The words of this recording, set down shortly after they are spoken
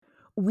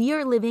we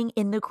are living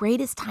in the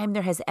greatest time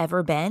there has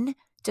ever been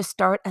to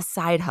start a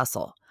side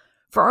hustle.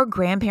 For our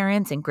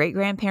grandparents and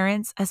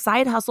great-grandparents, a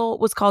side hustle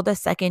was called a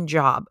second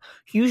job,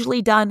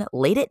 usually done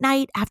late at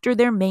night after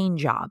their main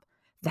job.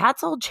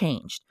 That's all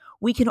changed.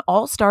 We can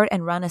all start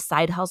and run a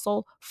side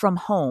hustle from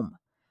home.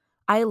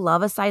 I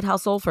love a side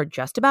hustle for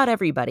just about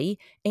everybody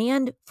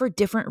and for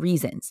different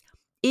reasons.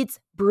 It's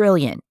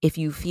brilliant if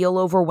you feel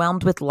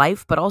overwhelmed with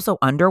life, but also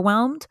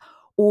underwhelmed,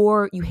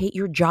 or you hate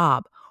your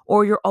job,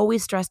 or you're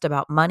always stressed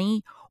about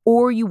money,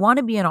 or you want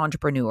to be an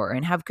entrepreneur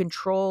and have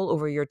control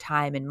over your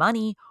time and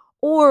money,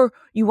 or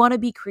you want to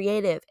be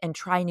creative and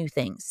try new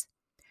things.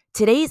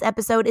 Today's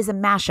episode is a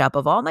mashup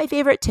of all my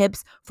favorite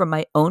tips from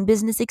my own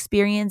business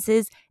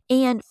experiences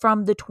and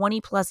from the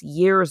 20 plus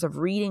years of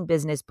reading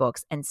business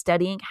books and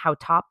studying how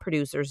top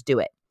producers do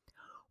it.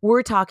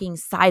 We're talking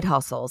side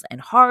hustles and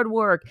hard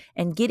work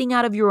and getting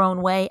out of your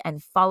own way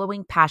and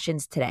following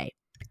passions today.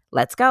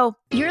 Let's go.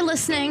 You're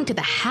listening to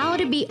the How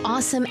to Be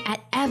Awesome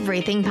at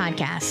Everything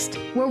podcast,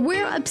 where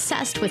we're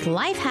obsessed with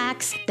life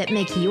hacks that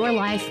make your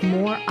life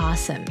more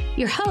awesome.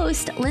 Your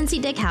host, Lindsay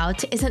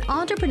Dickhout, is an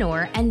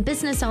entrepreneur and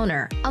business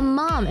owner, a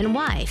mom and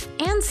wife,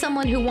 and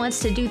someone who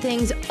wants to do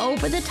things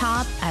over the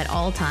top at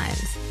all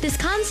times. This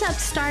concept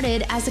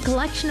started as a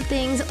collection of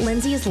things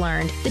Lindsay has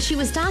learned that she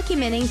was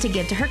documenting to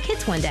give to her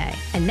kids one day,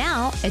 and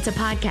now it's a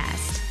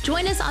podcast.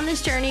 Join us on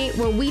this journey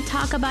where we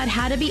talk about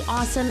how to be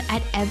awesome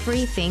at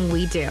everything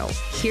we do.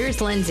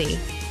 Here's Lindsay.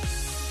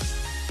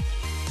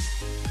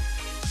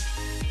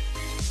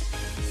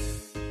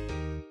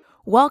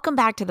 Welcome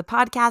back to the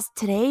podcast.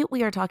 Today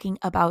we are talking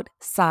about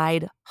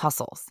side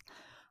hustles.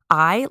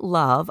 I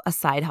love a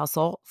side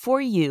hustle for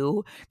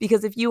you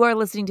because if you are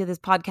listening to this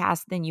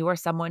podcast, then you are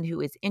someone who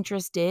is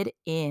interested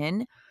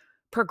in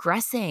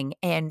progressing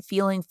and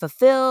feeling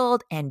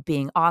fulfilled and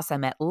being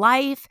awesome at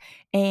life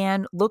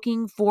and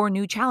looking for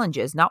new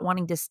challenges, not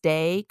wanting to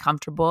stay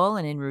comfortable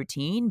and in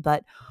routine,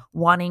 but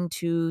wanting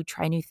to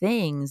try new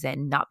things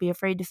and not be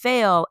afraid to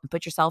fail and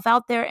put yourself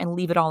out there and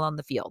leave it all on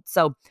the field.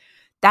 So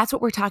that's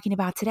what we're talking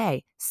about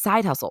today,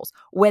 side hustles,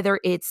 whether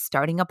it's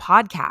starting a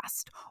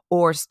podcast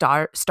or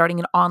starting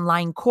an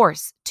online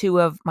course, two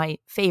of my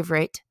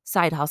favorite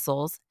side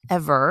hustles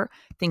ever,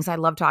 things I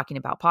love talking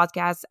about,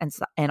 podcasts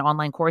and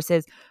online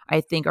courses,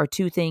 I think are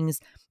two things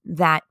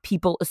that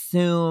people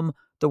assume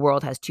the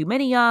world has too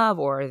many of,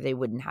 or they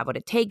wouldn't have what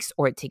it takes,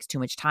 or it takes too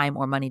much time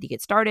or money to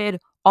get started,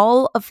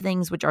 all of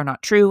things which are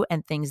not true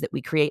and things that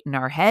we create in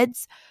our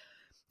heads.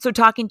 So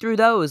talking through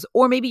those,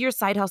 or maybe your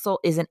side hustle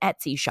is an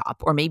Etsy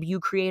shop, or maybe you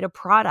create a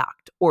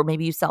product, or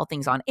maybe you sell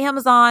things on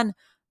Amazon.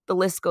 The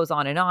list goes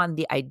on and on.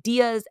 The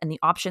ideas and the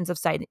options of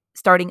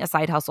starting a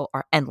side hustle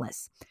are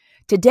endless.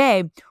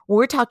 Today,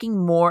 we're talking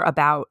more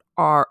about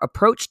our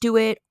approach to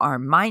it, our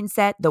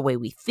mindset, the way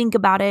we think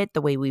about it,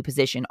 the way we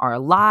position our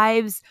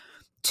lives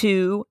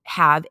to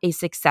have a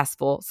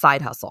successful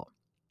side hustle.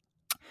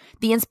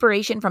 The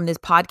inspiration from this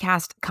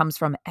podcast comes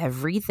from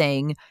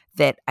everything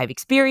that I've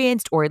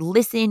experienced or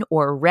listened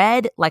or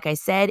read. Like I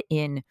said,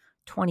 in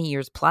 20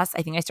 years plus,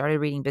 I think I started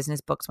reading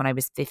business books when I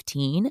was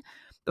 15,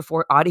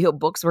 before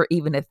audiobooks were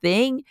even a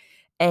thing,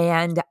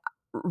 and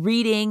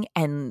reading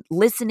and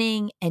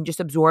listening and just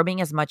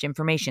absorbing as much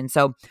information.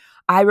 So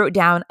I wrote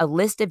down a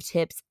list of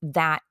tips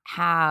that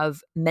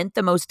have meant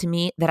the most to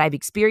me, that I've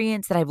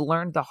experienced, that I've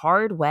learned the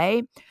hard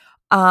way,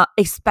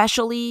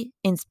 especially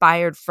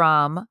inspired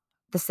from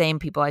the same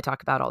people I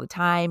talk about all the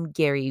time,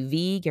 Gary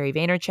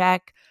Vaynerchuk,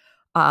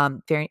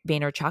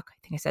 Vaynerchuk, I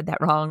think I said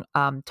that wrong,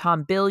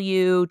 Tom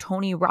Bilyeu,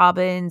 Tony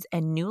Robbins,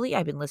 and newly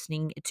I've been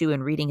listening to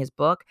and reading his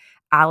book,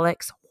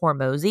 Alex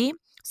Hormozi.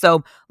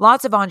 So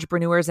lots of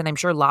entrepreneurs, and I'm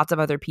sure lots of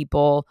other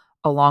people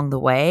along the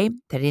way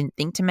that I didn't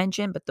think to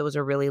mention, but those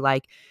are really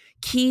like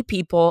key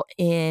people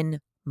in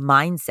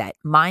mindset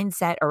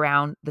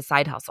around the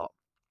side hustle.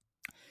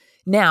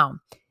 Now,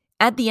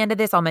 at the end of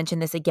this, I'll mention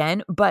this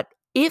again, but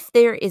if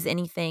there is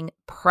anything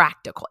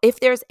practical, if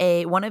there's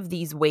one of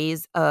these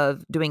ways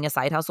of doing a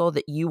side hustle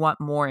that you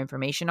want more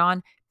information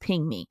on,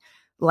 ping me.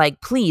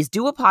 Like, please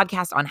do a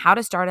podcast on how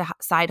to start a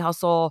side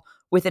hustle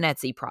with an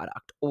Etsy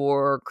product,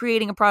 or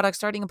creating a product,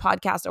 starting a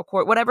podcast,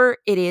 or whatever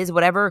it is,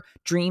 whatever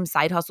dream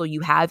side hustle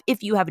you have,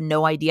 if you have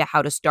no idea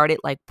how to start it,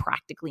 like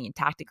practically and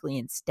tactically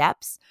in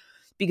steps,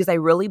 because I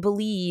really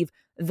believe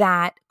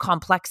that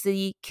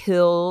complexity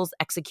kills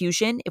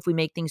execution. If we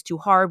make things too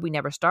hard, we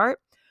never start.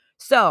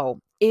 So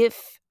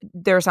if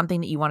there's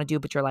something that you want to do,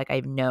 but you're like, I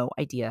have no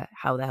idea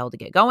how the hell to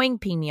get going,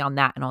 ping me on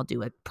that and I'll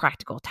do a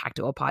practical,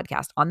 tactical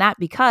podcast on that,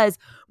 because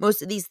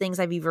most of these things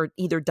I've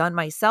either done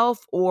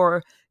myself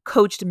or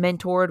coached,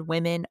 mentored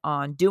women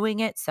on doing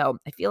it. So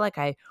I feel like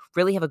I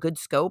really have a good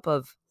scope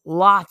of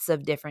lots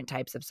of different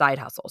types of side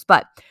hustles.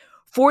 But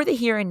for the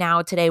here and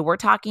now today, we're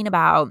talking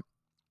about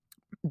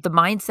the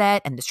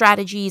mindset and the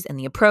strategies and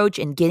the approach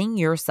and getting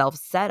yourself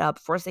set up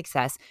for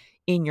success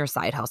in your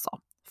side hustle.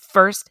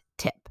 First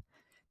tip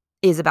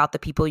is about the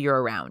people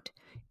you're around.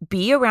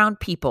 Be around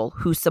people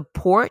who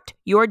support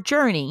your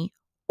journey,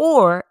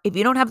 or if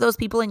you don't have those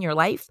people in your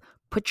life,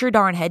 put your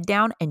darn head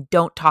down and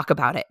don't talk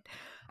about it.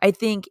 I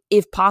think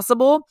if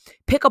possible,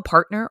 pick a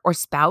partner or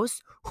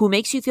spouse who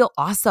makes you feel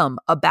awesome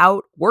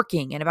about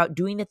working and about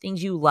doing the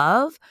things you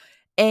love.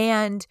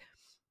 And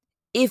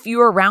if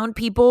you're around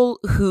people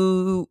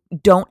who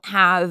don't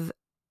have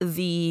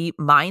the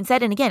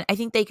mindset, and again, I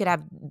think they could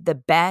have the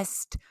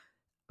best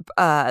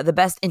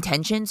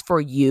intentions for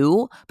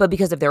you, but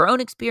because of their own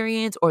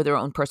experience or their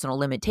own personal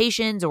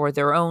limitations or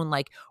their own,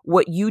 like,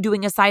 what you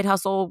doing a side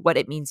hustle, what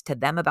it means to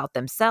them about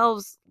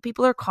themselves,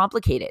 people are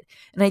complicated.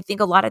 And I think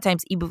a lot of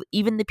times,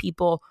 even the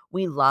people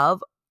we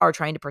love are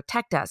trying to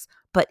protect us,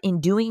 but in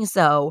doing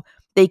so,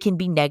 they can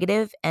be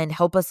negative and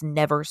help us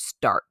never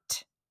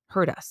start.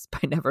 Hurt us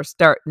by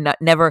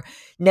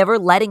never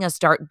letting us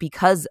start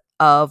because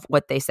of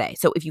what they say.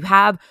 So if you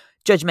have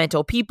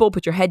judgmental people,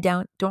 put your head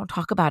down, don't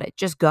talk about it,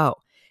 just go.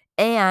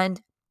 And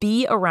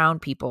be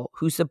around people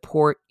who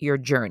support your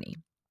journey.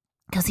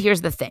 Because here's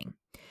the thing.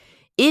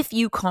 If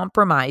you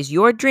compromise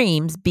your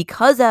dreams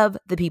because of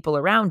the people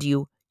around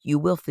you, you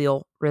will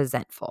feel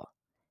resentful.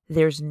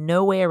 There's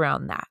no way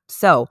around that.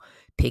 So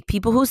pick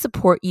people who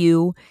support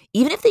you,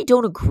 even if they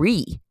don't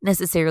agree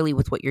necessarily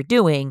with what you're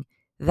doing.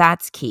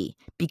 That's key,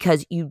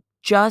 because you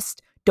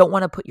just don't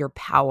want to put your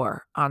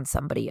power on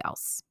somebody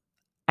else.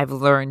 I've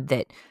learned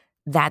that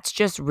that's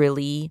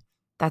really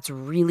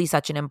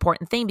such an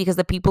important thing, because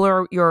the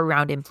people you're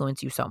around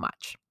influence you so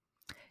much.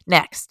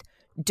 Next,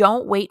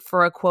 don't wait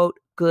for a quote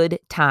good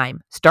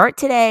time. Start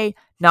today,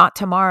 not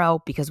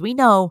tomorrow, because we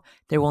know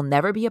there will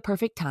never be a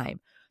perfect time.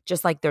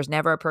 Just like there's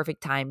never a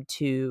perfect time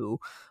to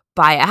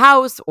buy a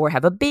house or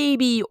have a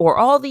baby or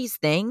all these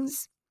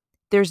things,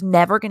 there's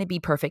never going to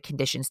be perfect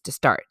conditions to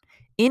start.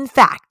 In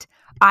fact,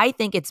 I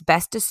think it's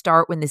best to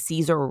start when the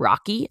seas are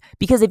rocky,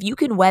 because if you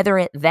can weather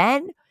it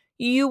then,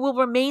 you will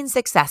remain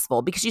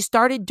successful because you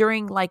started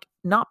during, like,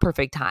 not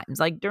perfect times,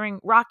 like during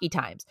rocky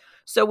times.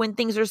 So when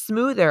things are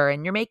smoother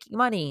and you're making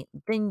money,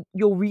 then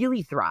you'll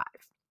really thrive.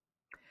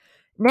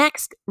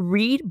 Next,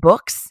 read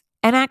books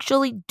and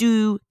actually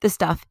do the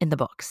stuff in the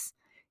books.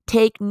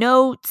 Take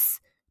notes,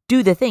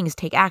 do the things,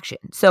 take action.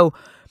 So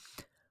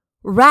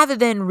rather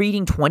than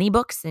reading 20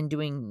 books and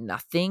doing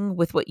nothing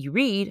with what you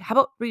read, how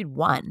about read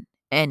one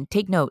and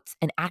take notes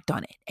and act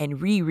on it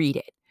and reread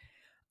it?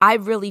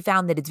 I've really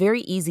found that it's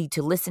very easy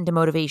to listen to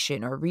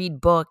motivation or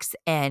read books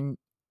and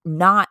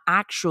not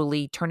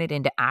actually turn it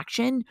into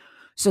action.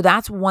 So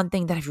that's one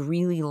thing that I've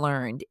really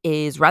learned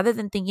is, rather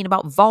than thinking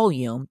about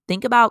volume,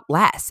 think about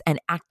less and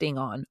acting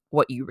on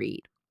what you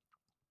read.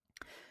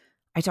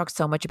 I talk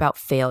so much about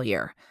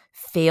failure.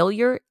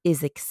 Failure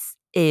is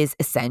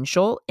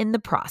essential in the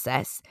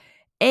process,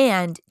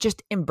 and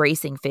just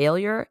embracing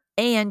failure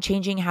and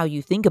changing how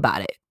you think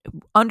about it.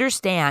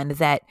 Understand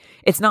that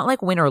it's not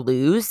like win or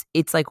lose,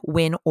 it's like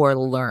win or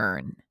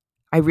learn.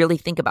 I really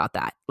think about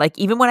that. Like,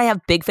 even when I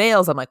have big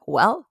fails, I'm like,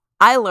 well,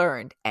 I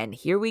learned, and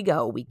here we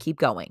go. We keep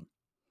going.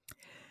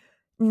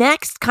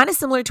 Next, kind of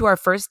similar to our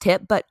first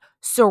tip, but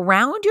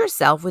surround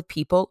yourself with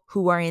people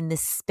who are in the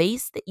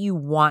space that you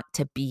want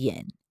to be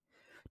in.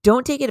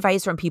 Don't take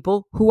advice from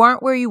people who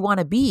aren't where you want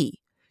to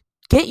be.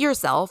 Get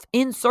yourself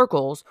in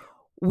circles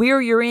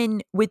where you're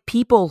in with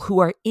people who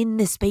are in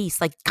this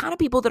space, like kind of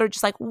people that are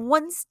just like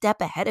one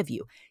step ahead of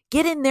you.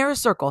 Get in their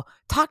circle,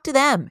 talk to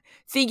them,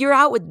 figure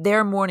out what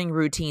their morning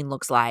routine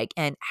looks like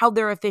and how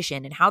they're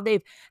efficient and how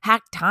they've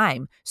hacked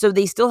time so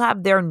they still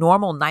have their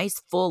normal,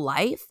 nice, full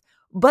life,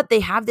 but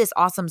they have this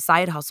awesome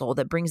side hustle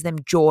that brings them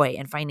joy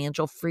and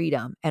financial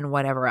freedom and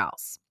whatever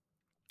else.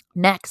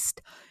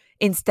 Next,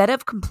 instead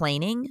of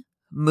complaining,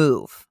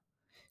 move.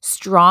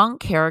 Strong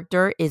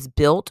character is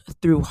built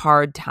through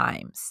hard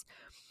times.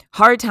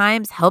 Hard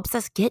times helps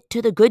us get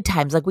to the good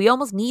times. Like, we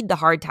almost need the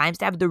hard times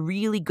to have the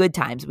really good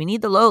times. We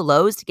need the low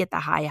lows to get the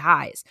high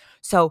highs.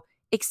 So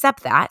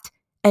accept that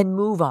and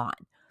move on.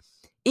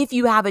 If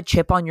you have a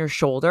chip on your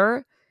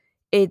shoulder,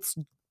 I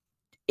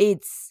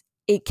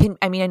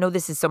know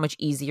this is so much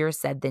easier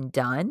said than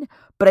done,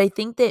 but I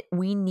think that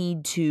we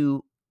need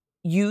to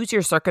use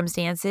your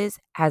circumstances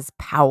as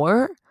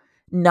power,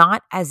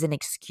 not as an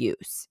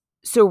excuse.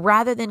 So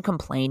rather than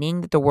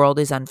complaining that the world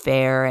is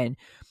unfair and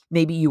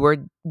maybe you were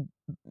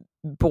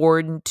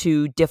born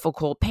to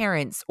difficult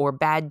parents or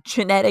bad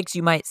genetics,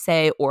 you might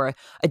say, or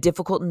a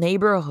difficult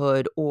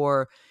neighborhood,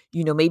 or,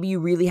 maybe you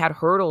really had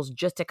hurdles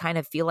just to kind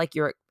of feel like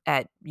you're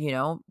at,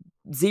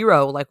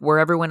 zero, like where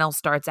everyone else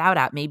starts out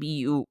at. Maybe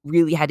you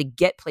really had to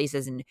get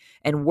places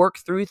and work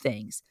through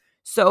things.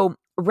 So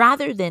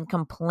rather than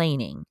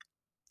complaining,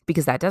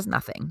 because that does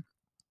nothing,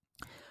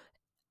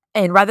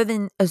 and rather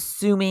than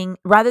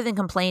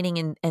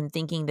complaining and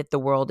thinking that the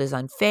world is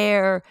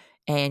unfair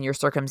and your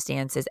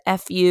circumstances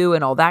F you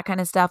and all that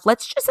kind of stuff,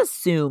 let's just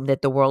assume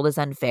that the world is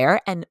unfair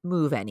and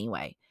move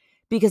anyway.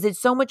 Because it's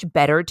so much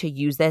better to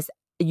use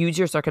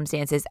your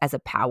circumstances as a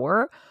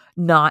power,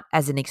 not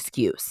as an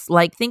excuse.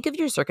 Like, think of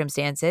your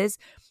circumstances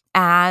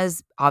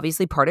as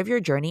obviously part of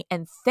your journey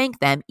and thank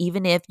them,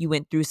 even if you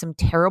went through some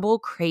terrible,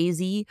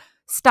 crazy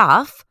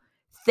stuff.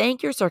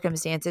 Thank your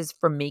circumstances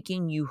for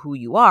making you who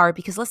you are,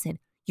 because listen,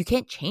 you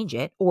can't change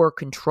it or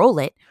control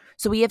it.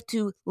 So we have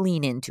to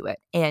lean into it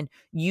and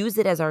use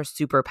it as our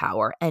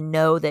superpower and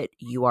know that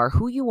you are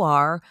who you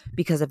are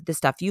because of the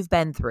stuff you've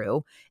been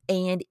through.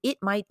 And it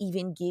might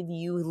even give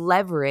you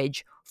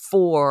leverage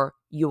for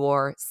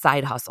your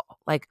side hustle.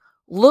 Like,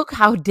 look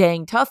how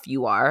dang tough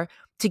you are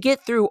to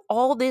get through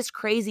all this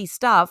crazy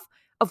stuff.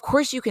 Of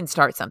course you can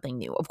start something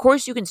new. Of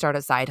course you can start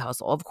a side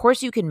hustle. Of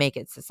course you can make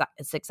it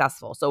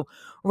successful. So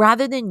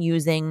rather than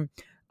using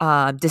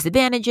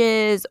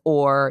disadvantages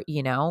or,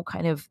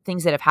 kind of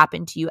things that have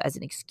happened to you as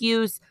an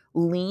excuse,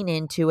 lean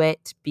into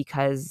it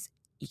because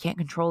you can't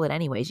control it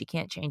anyways. You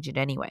can't change it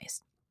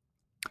anyways.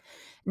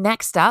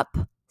 Next up,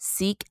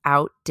 seek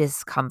out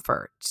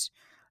discomfort.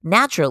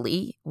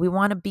 Naturally, we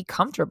want to be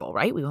comfortable,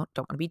 right? We don't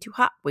want to be too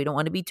hot. We don't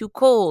want to be too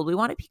cold. We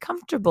want to be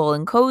comfortable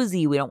and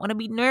cozy. We don't want to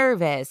be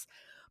nervous.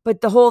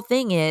 But the whole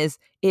thing is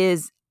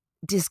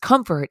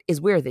discomfort is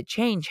where the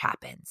change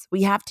happens.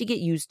 We have to get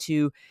used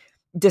to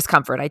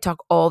discomfort. I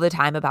talk all the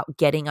time about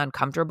getting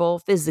uncomfortable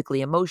physically,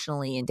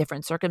 emotionally, in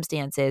different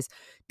circumstances,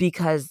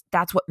 because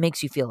that's what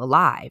makes you feel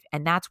alive.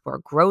 And that's where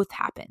growth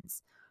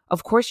happens.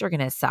 Of course, you're going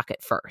to suck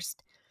at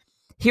first.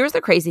 Here's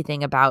the crazy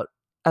thing about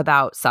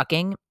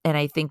sucking, and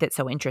I think that's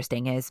so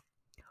interesting, is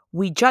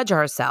we judge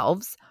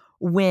ourselves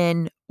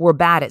when we're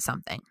bad at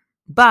something.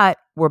 But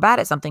we're bad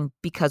at something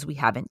because we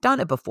haven't done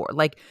it before.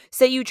 Like,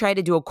 say you try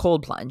to do a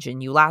cold plunge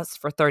and you last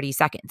for 30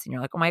 seconds and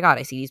you're like, oh my God,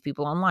 I see these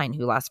people online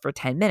who last for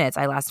 10 minutes.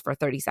 I last for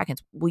 30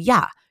 seconds. Well,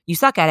 yeah, you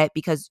suck at it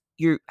because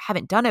you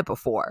haven't done it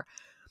before.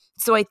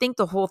 So I think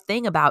the whole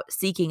thing about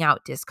seeking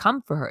out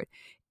discomfort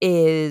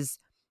is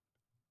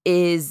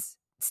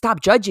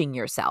stop judging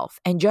yourself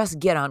and just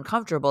get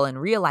uncomfortable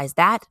and realize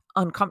that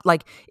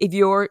like if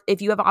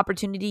you have an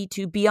opportunity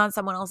to be on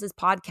someone else's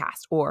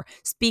podcast or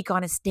speak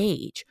on a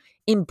stage,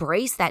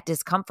 embrace that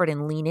discomfort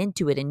and lean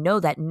into it and know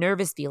that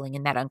nervous feeling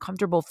and that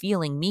uncomfortable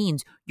feeling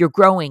means you're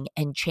growing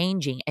and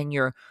changing and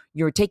you're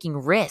taking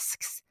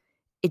risks.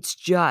 It's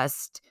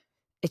just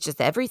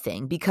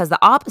everything, because the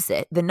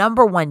opposite, the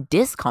number one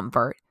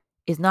discomfort,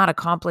 is not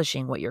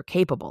accomplishing what you're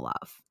capable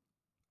of.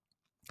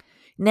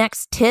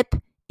 Next tip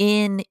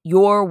in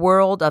your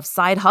world of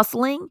side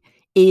hustling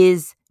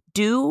is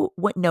do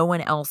what no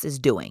one else is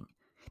doing,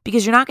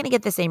 because you're not going to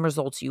get the same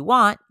results you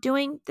want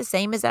doing the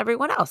same as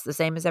everyone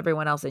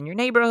else in your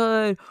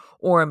neighborhood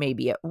or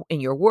maybe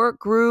in your work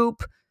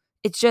group.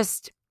 It's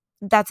just,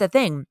 that's the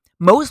thing.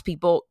 Most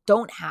people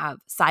don't have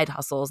side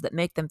hustles that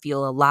make them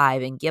feel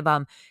alive and give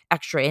them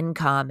extra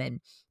income and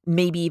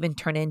maybe even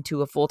turn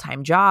into a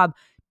full-time job,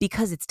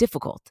 because it's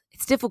difficult.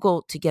 It's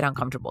difficult to get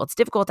uncomfortable. It's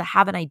difficult to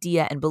have an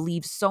idea and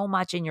believe so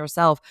much in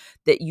yourself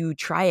that you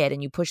try it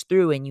and you push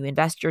through and you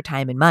invest your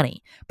time and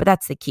money. But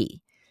that's the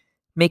key.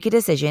 Make a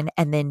decision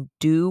and then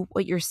do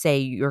what you say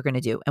you're going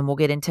to do. And we'll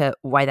get into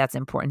why that's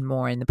important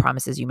more in the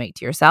promises you make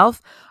to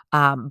yourself.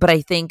 But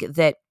I think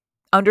that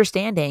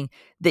understanding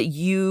that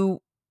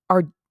you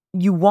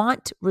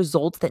want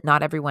results that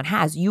not everyone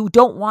has. You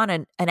don't want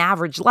an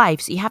average life,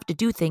 so you have to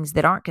do things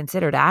that aren't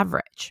considered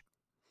average.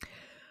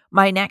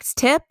 My next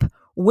tip,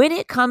 when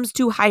it comes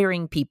to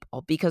hiring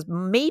people, because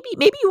maybe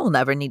you will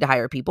never need to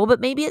hire people, but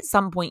maybe at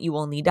some point you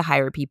will need to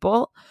hire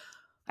people.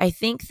 I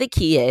think the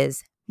key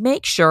is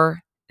make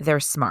sure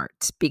they're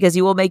smart, because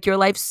you will make your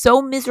life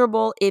so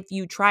miserable if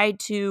you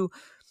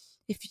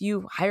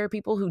hire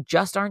people who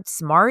just aren't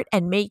smart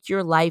and make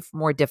your life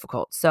more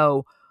difficult.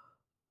 So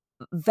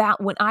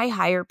that when I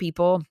hire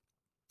people,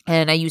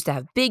 and I used to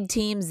have big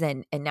teams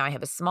and now I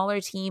have a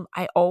smaller team,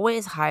 I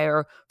always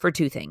hire for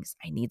two things.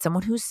 I need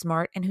someone who's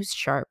smart and who's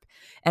sharp.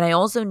 And I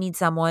also need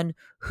someone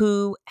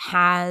who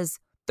has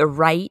the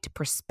right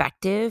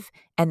perspective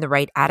and the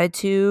right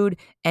attitude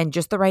and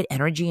just the right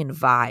energy and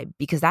vibe,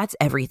 because that's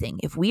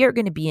everything. If we are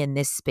going to be in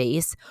this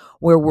space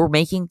where we're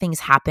making things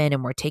happen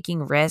and we're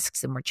taking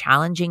risks and we're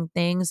challenging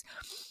things,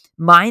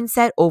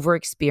 mindset over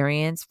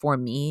experience for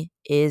me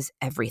is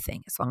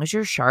everything. As long as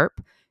you're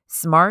sharp,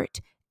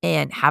 smart,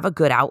 and have a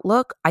good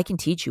outlook, I can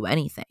teach you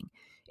anything.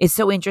 It's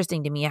so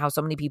interesting to me how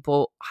so many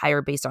people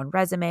hire based on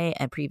resume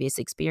and previous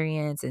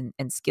experience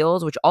and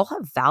skills, which all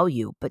have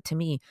value, but to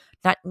me,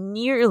 not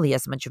nearly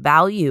as much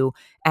value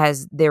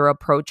as their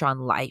approach on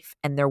life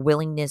and their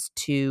willingness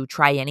to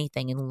try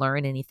anything and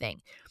learn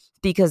anything.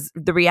 Because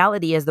the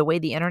reality is, the way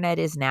the internet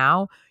is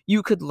now,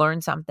 you could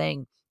learn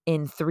something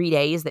in 3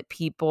 days that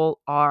people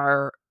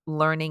are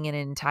learning an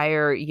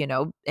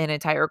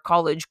entire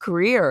college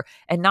career.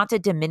 And not to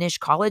diminish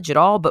college at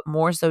all, but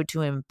more so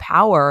to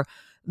empower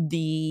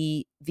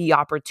the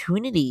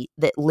opportunity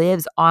that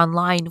lives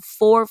online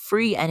for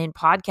free and in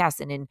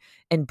podcasts and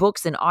in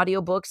books and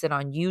audiobooks and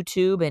on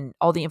YouTube and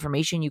all the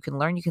information you can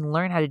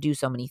learn how to do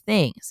so many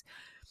things.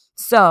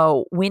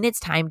 So when it's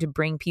time to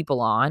bring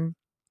people on,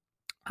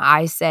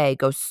 I say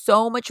go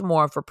so much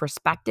more for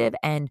perspective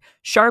and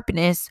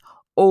sharpness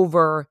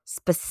over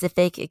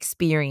specific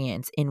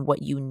experience in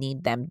what you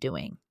need them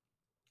doing.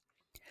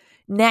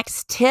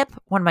 Next tip,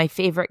 one of my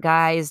favorite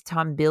guys,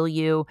 Tom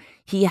Bilyeu,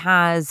 he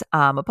has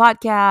a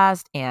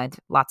podcast and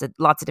lots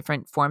of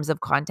different forms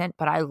of content,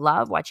 but I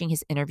love watching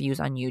his interviews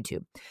on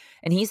YouTube.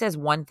 And he says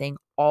one thing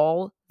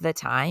all the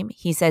time.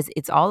 He says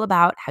it's all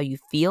about how you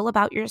feel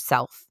about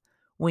yourself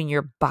when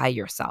you're by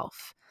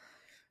yourself.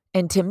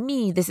 And to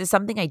me, this is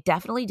something I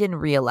definitely didn't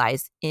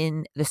realize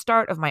in the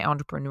start of my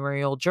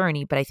entrepreneurial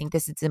journey, but I think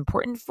this is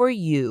important for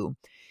you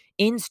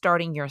in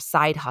starting your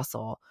side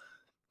hustle,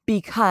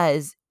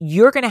 because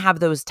you're going to have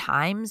those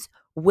times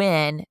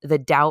when the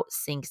doubt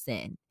sinks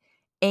in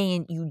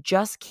and you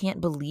just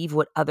can't believe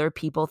what other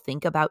people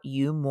think about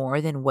you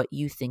more than what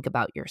you think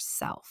about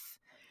yourself.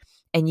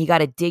 And you got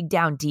to dig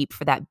down deep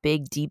for that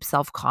big, deep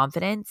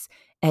self-confidence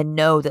and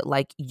know that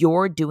like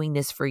you're doing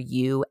this for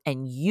you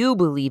and you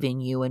believe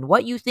in you, and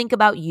what you think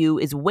about you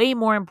is way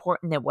more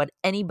important than what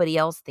anybody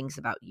else thinks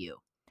about you.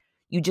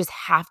 You just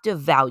have to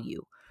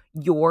value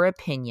your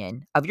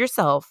opinion of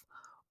yourself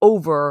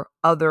over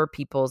other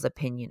people's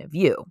opinion of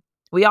you.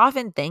 We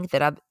often think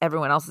that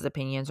everyone else's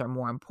opinions are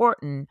more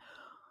important,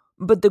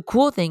 but the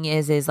cool thing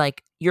is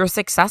like you're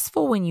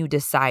successful when you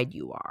decide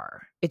you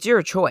are. It's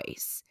your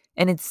choice.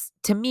 And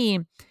to me,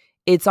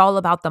 it's all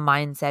about the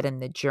mindset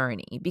and the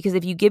journey. Because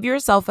if you give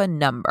yourself a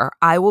number,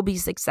 I will be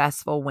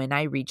successful when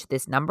I reach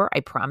this number,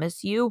 I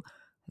promise you,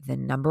 the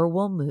number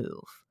will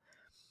move.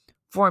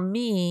 For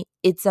me,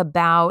 it's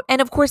about,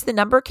 and of course the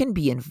number can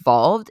be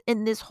involved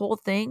in this whole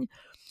thing,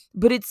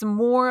 but it's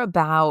more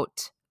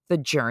about the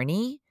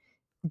journey,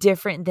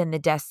 different than the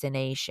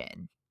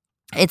destination.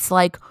 It's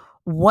like,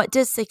 what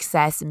does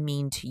success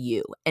mean to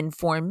you? And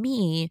for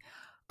me,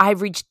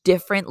 I've reached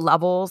different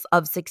levels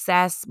of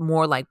success,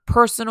 more like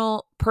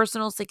personal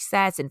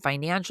success and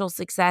financial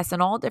success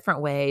in all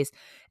different ways.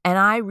 And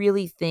I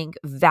really think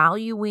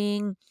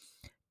valuing,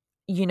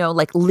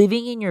 like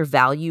living in your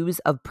values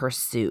of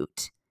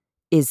pursuit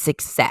is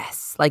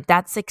success. Like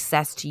that's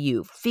success to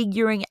you,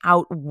 figuring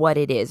out what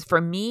it is.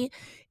 For me,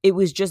 it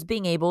was just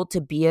being able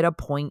to be at a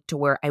point to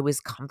where I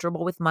was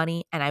comfortable with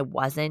money and I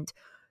wasn't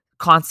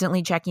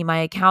constantly checking my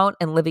account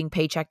and living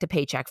paycheck to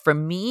paycheck. For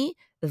me,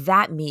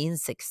 that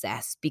means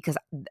success because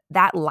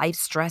that life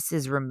stress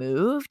is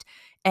removed.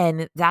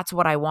 And that's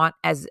what I want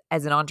as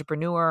an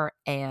entrepreneur.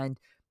 And,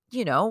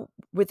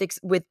 with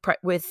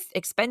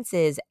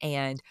expenses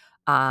and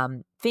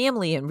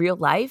family and real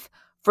life,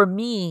 for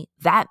me,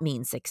 that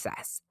means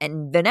success.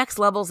 And the next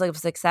levels of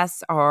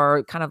success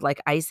are kind of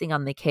like icing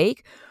on the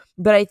cake.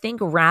 But I think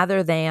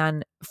rather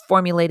than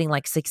formulating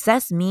like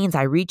success means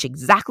I reach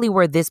exactly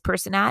where this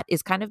person at,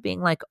 is kind of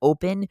being like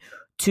open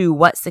to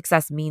what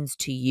success means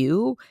to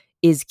you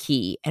is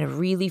key, and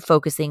really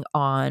focusing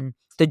on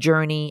the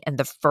journey and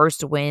the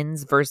first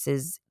wins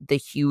versus the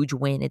huge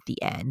win at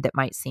the end that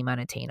might seem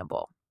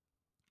unattainable.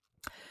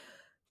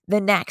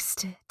 The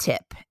next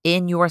tip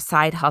in your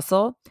side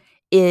hustle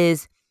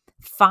is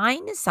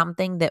find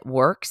something that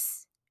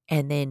works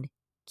and then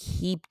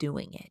keep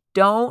doing it.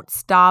 Don't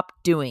stop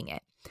doing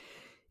it.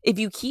 If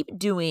you keep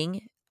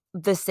doing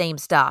the same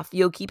stuff,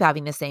 you'll keep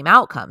having the same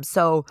outcome.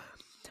 So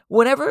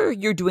whatever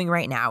you're doing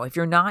right now, if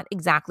you're not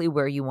exactly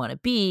where you want to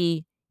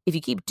be, if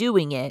you keep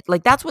doing it,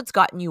 like that's what's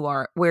gotten you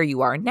where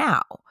you are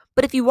now.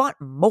 But if you want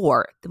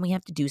more, then we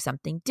have to do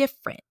something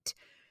different.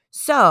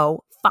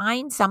 So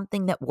find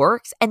something that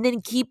works and then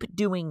keep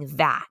doing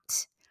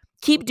that.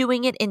 Keep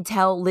doing it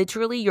until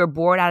literally you're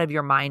bored out of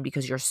your mind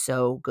because you're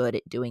so good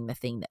at doing the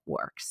thing that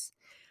works.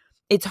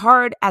 It's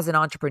hard as an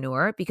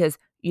entrepreneur because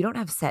you don't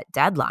have set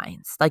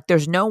deadlines. Like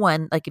there's no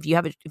one, like if you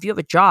have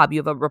a job, you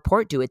have a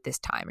report due at this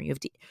time, or you have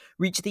to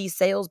reach these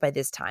sales by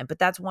this time. But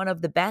that's one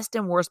of the best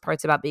and worst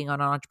parts about being an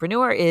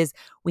entrepreneur is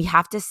we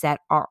have to set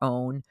our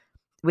own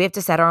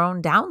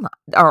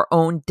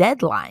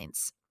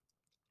deadlines.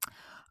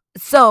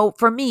 So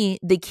for me,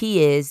 the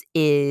key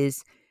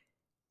is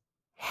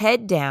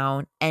head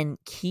down and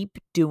keep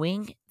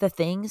doing the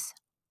things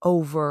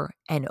over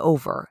and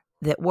over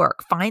that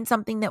work. Find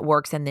something that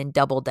works and then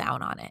double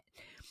down on it.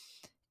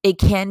 It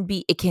can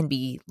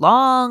be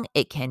long,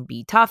 it can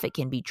be tough, it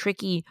can be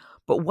tricky,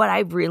 but what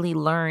I've really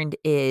learned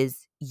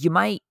is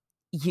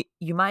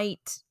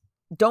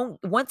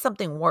once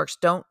something works,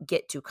 don't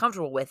get too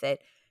comfortable with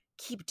it.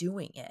 Keep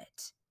doing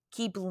it.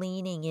 Keep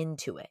leaning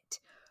into it.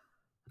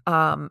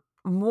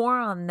 More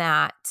on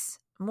that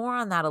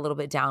a little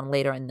bit down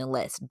later in the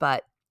list,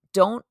 but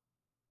don't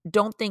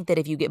think that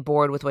if you get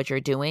bored with what you're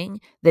doing,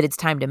 that it's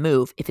time to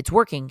move. If it's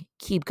working,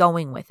 keep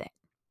going with it.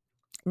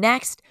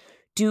 Next,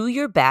 do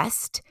your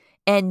best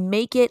and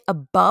make it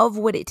above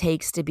what it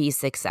takes to be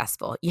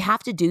successful. You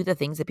have to do the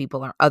things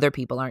that other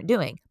people aren't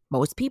doing.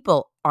 Most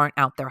people aren't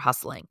out there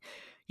hustling.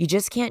 You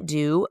just can't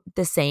do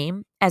the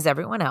same as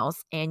everyone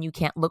else, and you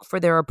can't look for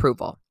their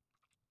approval.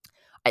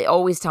 I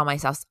always tell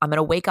myself, I'm going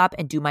to wake up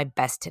and do my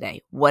best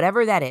today,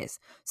 whatever that is.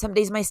 Some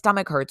days my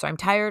stomach hurts, or I'm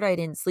tired, I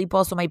didn't sleep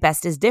well, so my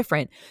best is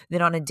different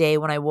than on a day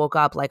when I woke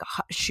up like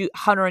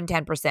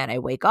 110%. I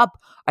wake up,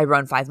 I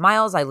run 5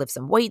 miles, I lift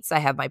some weights, I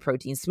have my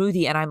protein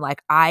smoothie, and I'm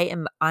like,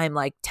 I'm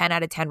like 10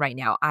 out of 10 right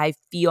now. I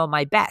feel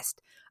my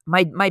best.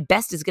 My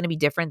best is going to be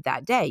different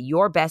that day.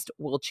 Your best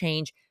will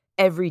change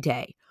every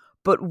day,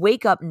 but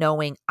wake up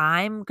knowing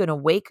I'm going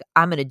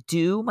to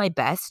do my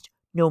best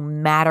no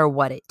matter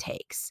what it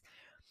takes.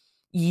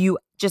 You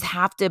just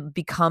have to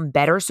become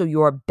better so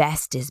your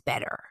best is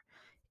better.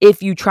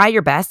 If you try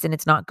your best and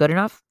it's not good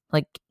enough,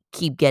 like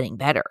keep getting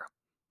better.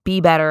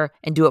 Be better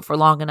and do it for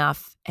long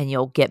enough and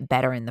you'll get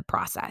better in the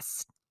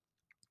process.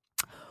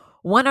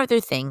 One other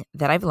thing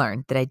that I've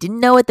learned that I didn't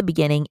know at the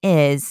beginning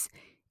is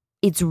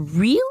it's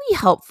really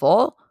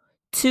helpful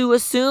to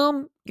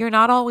assume you're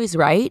not always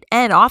right.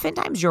 And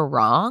oftentimes you're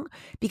wrong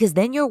because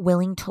then you're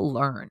willing to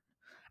learn.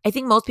 I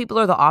think most people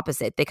are the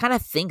opposite. They kind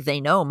of think they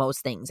know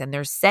most things and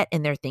they're set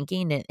in their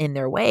thinking and in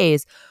their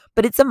ways.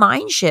 But it's a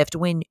mind shift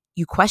when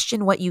you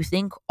question what you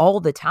think all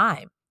the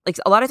time. Like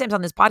a lot of times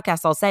on this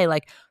podcast, I'll say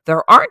like,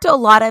 there aren't a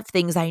lot of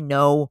things I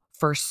know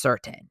for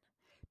certain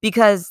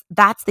because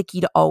that's the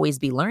key to always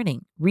be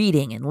learning,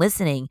 reading and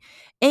listening.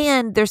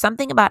 And there's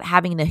something about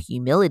having the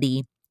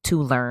humility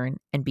to learn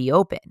and be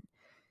open.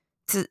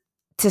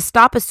 To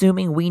stop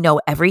assuming we know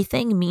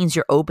everything means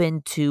you're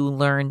open to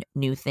learn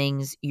new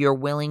things. You're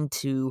willing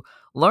to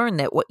learn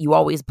that what you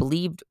always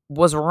believed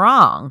was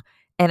wrong.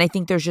 And I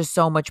think there's just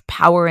so much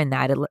power in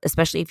that,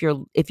 especially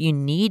if you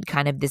need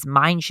kind of this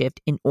mind shift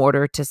in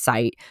order to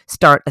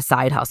start a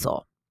side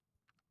hustle.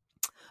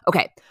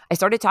 Okay, I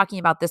started talking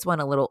about this one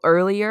a little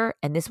earlier,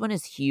 and this one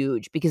is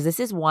huge because this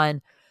is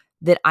one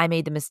that I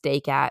made the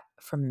mistake at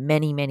for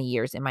many, many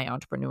years in my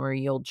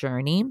entrepreneurial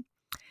journey.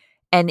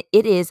 And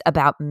it is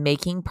about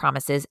making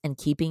promises and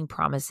keeping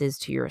promises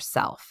to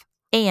yourself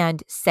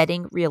and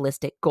setting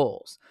realistic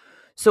goals.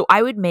 So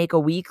I would make a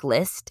week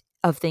list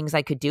of things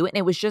I could do, and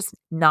it was just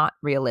not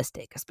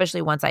realistic,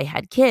 especially once I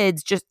had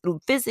kids, just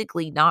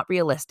physically not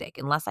realistic.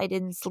 Unless I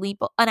didn't sleep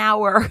an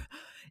hour,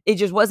 it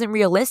just wasn't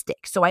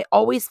realistic. So I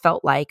always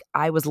felt like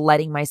I was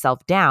letting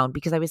myself down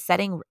because I was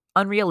setting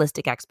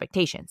unrealistic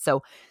expectations.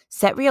 So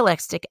set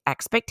realistic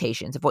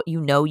expectations of what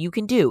you know you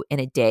can do in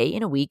a day,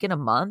 in a week, in a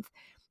month,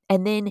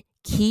 and then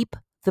keep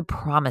the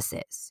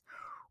promises.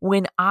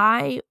 When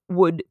I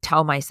would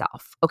tell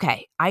myself,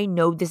 okay, I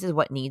know this is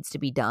what needs to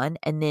be done.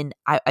 And then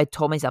I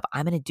told myself,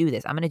 I'm going to do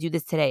this. I'm going to do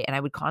this today. And I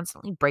would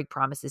constantly break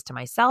promises to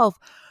myself.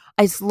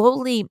 I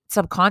slowly,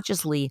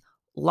 subconsciously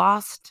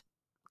lost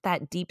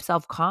that deep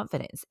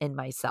self-confidence in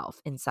myself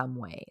in some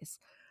ways.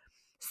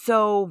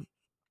 So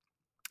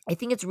I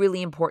think it's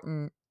really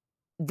important.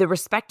 The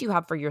respect you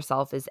have for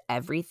yourself is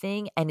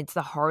everything. And it's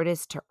the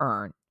hardest to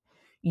earn.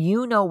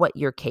 You know what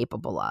you're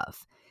capable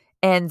of.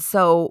 And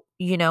so,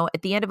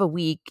 at the end of a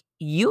week,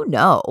 you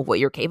know what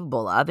you're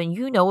capable of. And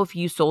you know if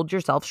you sold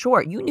yourself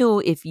short. You knew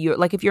if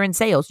you're in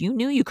sales, you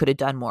knew you could have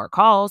done more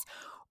calls.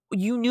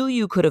 You knew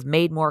you could have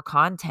made more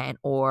content.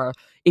 Or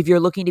if you're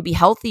looking to be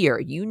healthier,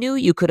 you knew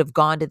you could have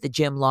gone to the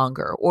gym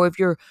longer. Or if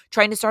you're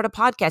trying to start a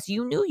podcast,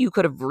 you knew you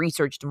could have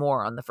researched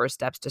more on the first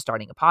steps to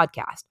starting a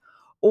podcast.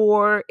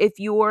 Or if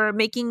you're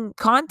making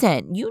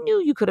content, you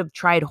knew you could have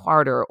tried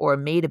harder or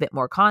made a bit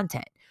more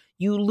content.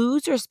 You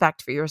lose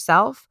respect for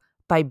yourself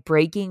by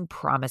breaking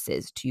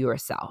promises to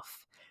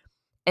yourself.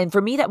 And for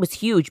me, that was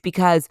huge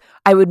because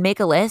I would make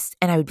a list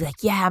and I would be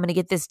like, yeah, I'm going to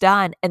get this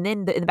done. And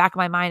then in the back of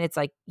my mind, it's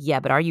like, yeah,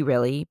 but are you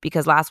really?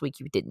 Because last week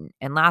you didn't.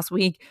 And last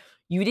week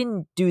you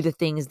didn't do the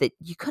things that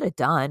you could have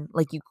done.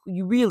 Like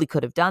you really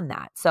could have done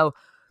that. So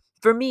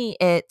for me,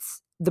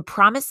 it's the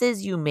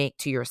promises you make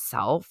to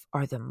yourself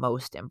are the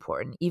most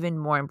important, even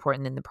more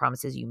important than the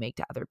promises you make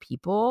to other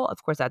people.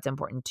 Of course, that's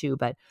important too,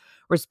 but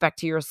respect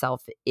to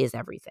yourself is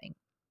everything.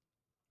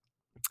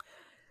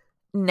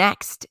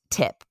 Next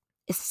tip,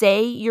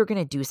 say you're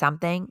going to do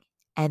something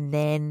and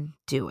then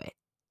do it.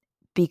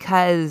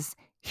 Because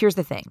here's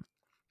the thing.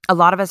 A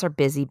lot of us are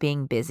busy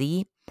being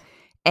busy,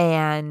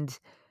 and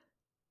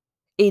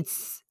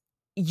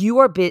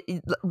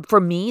for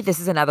me, this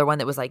is another one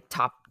that was like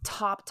top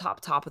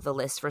of the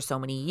list for so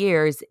many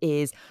years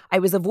is I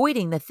was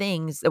avoiding the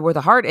things that were the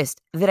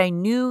hardest that I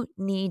knew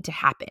need to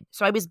happen.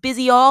 So I was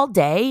busy all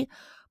day,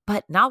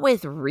 but not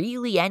with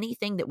really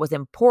anything that was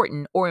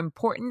important or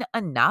important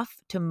enough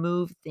to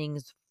move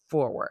things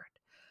forward.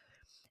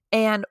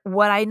 And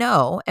what I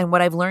know and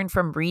what I've learned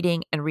from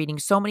reading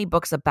so many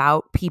books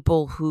about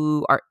people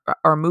who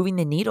are moving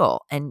the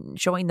needle and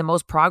showing the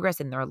most progress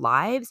in their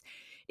lives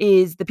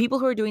is the people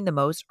who are doing the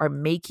most are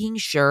making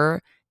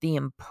sure the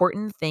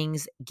important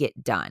things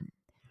get done.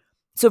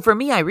 So for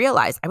me, I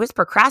realized I was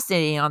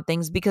procrastinating on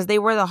things because they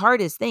were the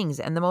hardest things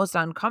and the most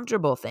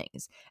uncomfortable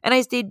things. And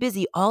I stayed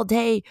busy all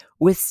day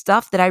with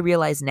stuff that I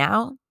realize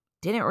now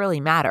didn't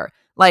really matter.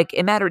 Like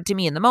it mattered to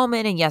me in the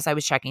moment. And yes, I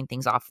was checking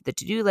things off the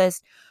to-do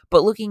list.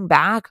 But looking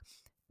back,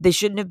 they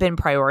shouldn't have been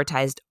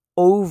prioritized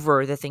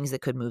over the things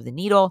that could move the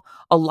needle.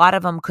 A lot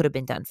of them could have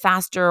been done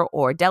faster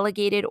or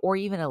delegated or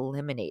even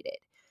eliminated.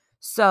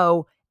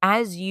 So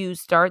as you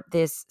start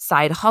this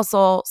side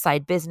hustle,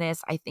 side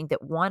business, I think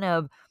that one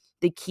of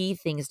the key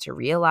things to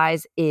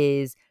realize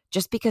is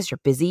just because you're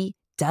busy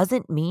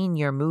doesn't mean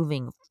you're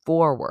moving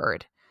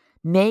forward.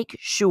 Make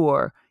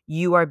sure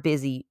you are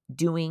busy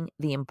doing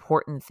the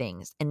important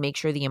things and make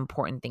sure the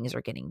important things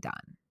are getting done.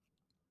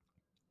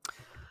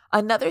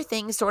 Another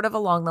thing sort of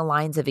along the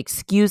lines of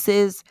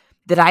excuses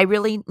that I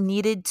really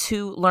needed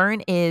to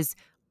learn is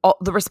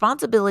the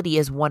responsibility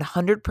is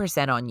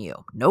 100% on you.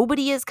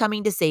 Nobody is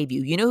coming to save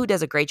you. You know who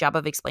does a great job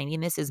of explaining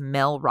this is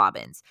Mel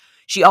Robbins.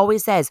 She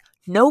always says,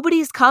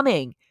 nobody's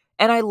coming.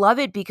 And I love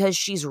it because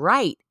she's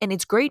right. And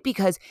it's great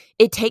because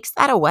it takes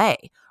that away.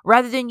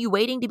 Rather than you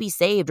waiting to be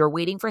saved or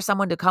waiting for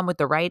someone to come with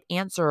the right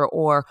answer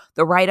or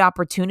the right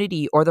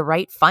opportunity or the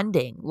right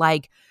funding.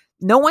 Like,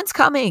 no one's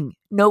coming.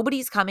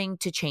 Nobody's coming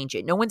to change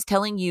it. No one's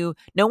telling you,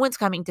 no one's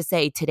coming to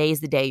say, today's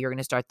the day you're going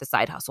to start the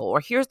side hustle, or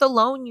here's the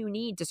loan you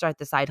need to start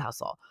the side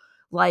hustle.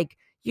 Like,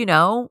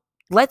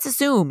 let's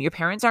assume your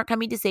parents aren't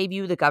coming to save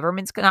you. The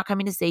government's not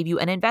coming to save you.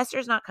 An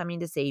investor's not coming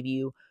to save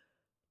you.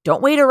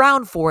 Don't wait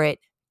around for it.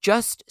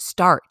 Just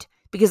start.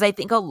 Because I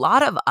think a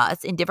lot of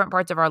us in different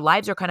parts of our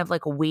lives are kind of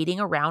like waiting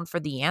around for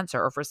the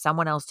answer or for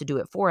someone else to do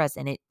it for us.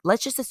 And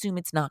let's just assume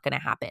it's not going to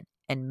happen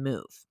and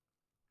move.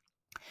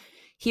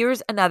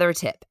 Here's another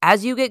tip.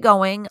 As you get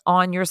going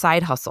on your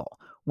side hustle,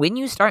 when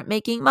you start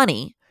making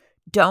money,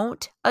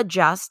 don't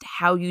adjust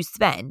how you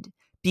spend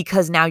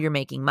because now you're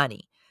making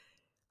money.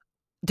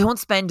 Don't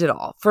spend it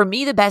all. For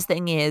me, the best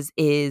thing is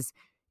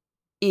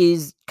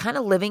kind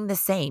of living the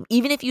same.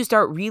 Even if you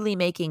start really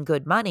making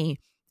good money,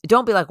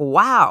 don't be like,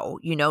 wow,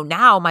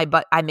 now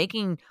I'm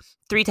making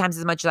 3 times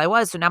as much as I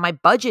was. So now my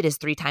budget is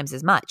 3 times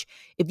as much.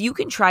 If you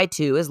can try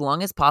to, as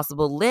long as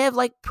possible, live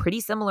like pretty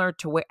similar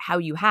to how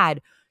you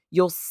had,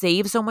 you'll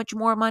save so much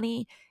more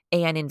money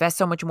and invest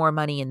so much more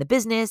money in the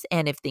business.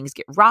 And if things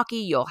get rocky,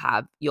 you'll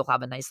have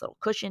a nice little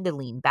cushion to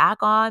lean back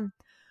on.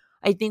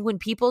 I think when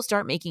people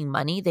start making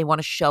money, they want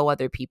to show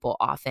other people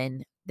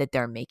often that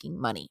they're making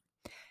money.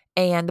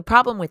 And the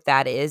problem with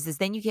that is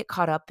then you get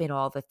caught up in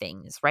all the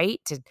things,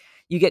 right?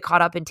 You get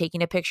caught up in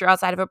taking a picture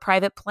outside of a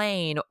private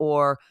plane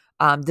or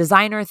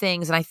designer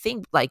things. And I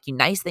think like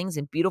nice things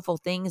and beautiful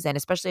things, and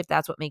especially if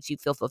that's what makes you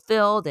feel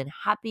fulfilled and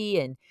happy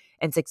and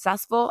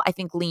successful, I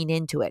think lean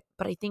into it.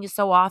 But I think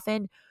so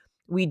often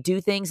we do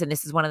things, and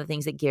this is one of the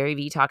things that Gary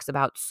Vee talks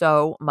about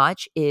so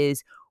much,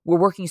 is we're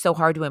working so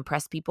hard to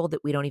impress people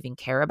that we don't even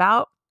care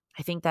about.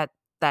 I think that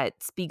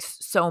speaks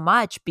so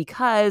much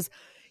because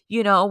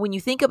when you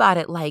think about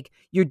it, like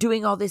you're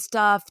doing all this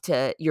stuff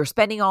you're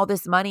spending all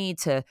this money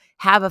to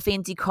have a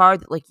fancy car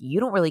that like you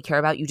don't really care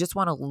about. You just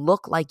want to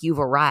look like you've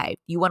arrived.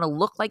 You want to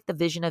look like the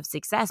vision of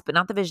success, but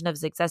not the vision of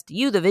success to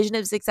you, the vision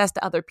of success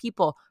to other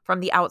people from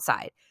the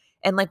outside.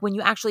 And like when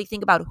you actually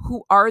think about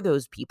who are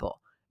those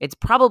people, it's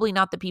probably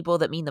not the people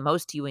that mean the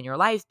most to you in your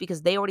life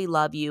because they already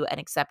love you and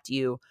accept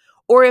you.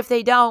 Or if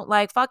they don't,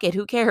 like, fuck it,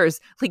 who cares?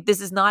 Like,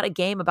 this is not a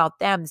game about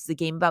them. This is a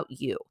game about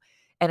you.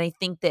 And I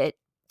think that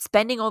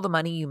spending all the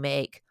money you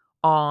make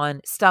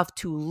on stuff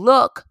to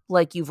look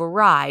like you've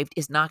arrived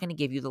is not going to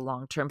give you the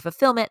long-term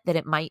fulfillment that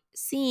it might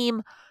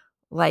seem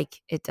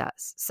like it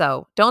does.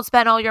 So don't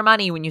spend all your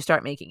money when you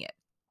start making it.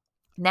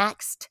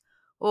 Next,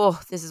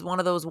 this is one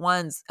of those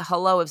ones.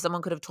 Hello, if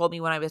someone could have told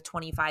me when I was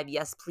 25,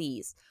 yes,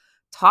 please.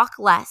 Talk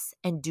less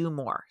and do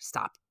more.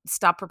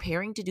 Stop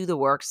preparing to do the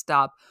work.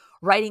 Stop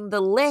writing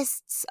the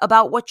lists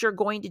about what you're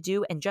going to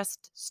do and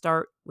just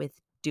start with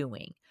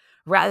doing.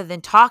 Rather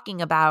than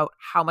talking about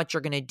how much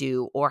you're going to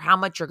do or how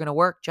much you're going to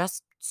work,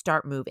 just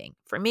start moving.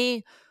 For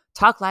me,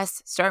 talk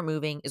less, start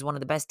moving is one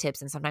of the best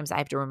tips. And sometimes I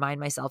have to remind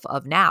myself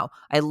of now.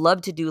 I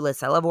love to-do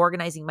lists. I love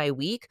organizing my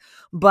week,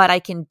 but I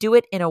can do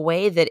it in a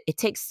way that it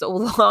takes so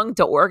long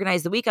to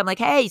organize the week. I'm like,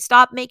 hey,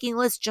 stop making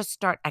lists, just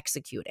start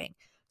executing.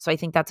 So I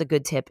think that's a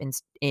good tip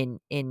in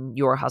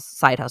your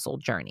side hustle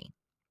journey.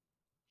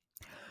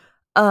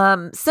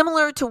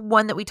 Similar to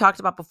one that we talked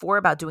about before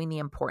about doing the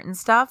important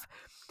stuff,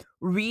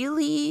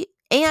 really,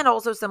 and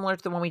also similar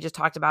to the one we just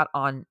talked about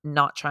on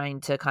not trying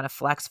to kind of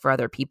flex for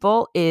other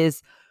people,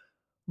 is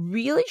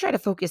really try to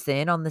focus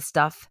in on the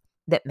stuff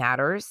that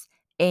matters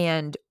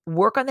and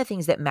work on the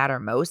things that matter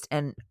most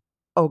and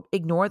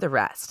ignore the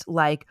rest.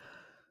 Like,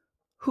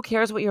 who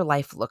cares what your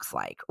life looks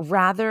like?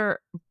 Rather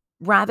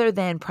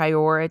than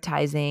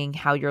prioritizing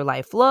how your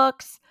life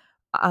looks,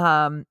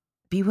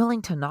 be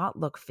willing to not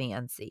look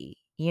fancy.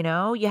 You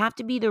have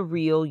to be the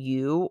real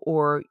you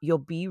or you'll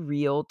be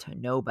real to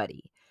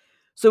nobody.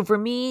 So for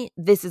me,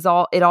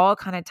 it all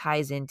kind of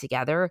ties in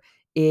together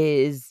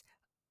is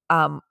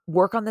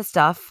work on the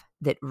stuff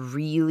that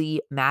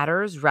really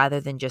matters rather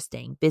than just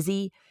staying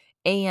busy.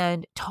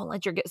 And don't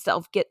let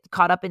yourself get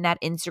caught up in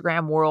that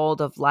Instagram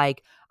world of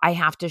like, I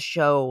have to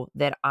show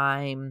that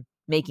I'm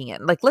making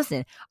it. Like,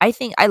 listen, I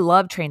think I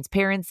love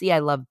transparency. I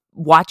love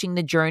watching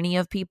the journey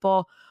of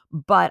people.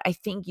 But I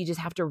think you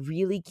just have to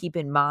really keep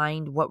in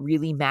mind what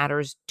really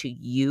matters to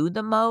you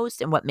the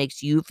most and what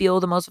makes you feel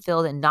the most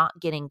fulfilled, and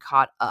not getting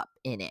caught up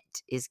in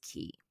it is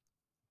key.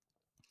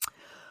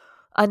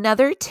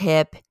 Another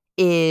tip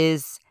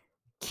is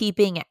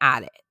keeping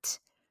at it.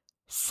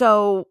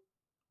 So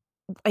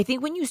I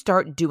think when you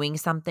start doing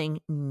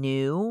something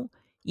new,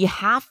 you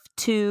have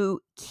to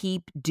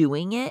keep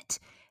doing it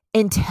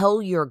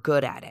until you're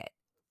good at it.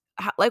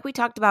 Like we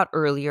talked about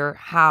earlier,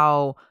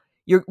 how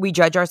we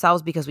judge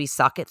ourselves because we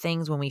suck at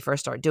things when we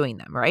first start doing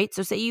them, right?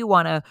 So say you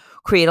want to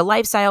create a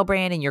lifestyle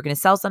brand and you're going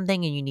to sell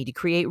something and you need to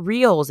create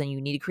reels and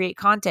you need to create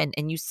content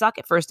and you suck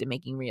at first at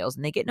making reels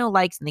and they get no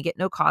likes and they get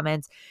no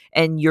comments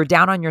and you're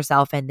down on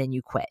yourself and then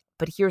you quit.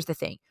 But here's the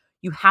thing.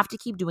 You have to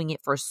keep doing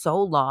it for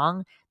so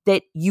long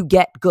that you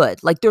get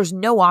good. Like there's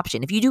no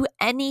option. If you do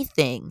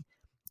anything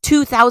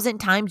 2,000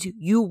 times,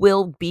 you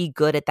will be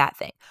good at that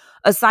thing.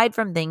 Aside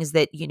from things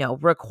that,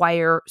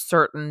 require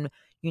certain,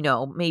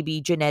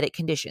 maybe genetic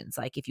conditions.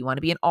 Like if you want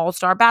to be an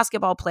all-star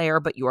basketball player,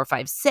 but you're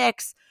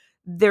 5'6",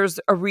 there's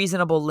a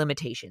reasonable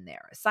limitation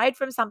there. Aside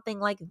from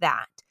something like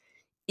that,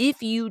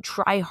 if you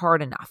try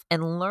hard enough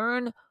and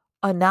learn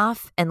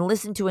enough and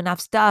listen to enough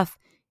stuff,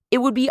 it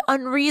would be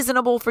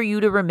unreasonable for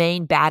you to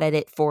remain bad at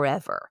it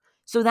forever.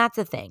 So that's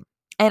the thing.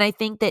 And I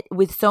think that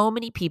with so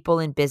many people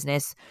in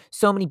business,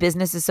 so many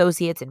business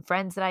associates and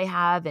friends that I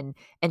have and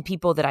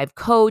people that I've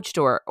coached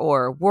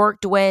or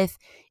worked with,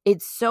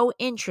 it's so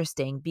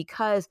interesting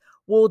because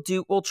we'll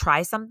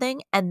try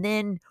something and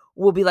then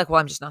we'll be like, well,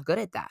 I'm just not good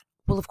at that.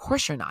 Well, of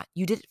course you're not.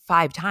 You did it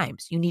 5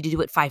 times. You need to do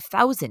it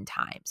 5,000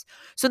 times.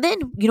 So then,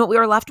 you know what we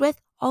were left with?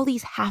 All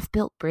these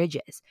half-built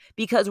bridges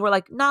because we're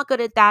like, not good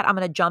at that. I'm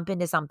going to jump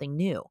into something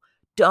new.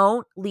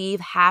 Don't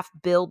leave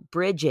half-built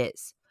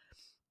bridges.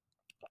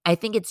 I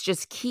think it's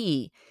just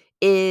key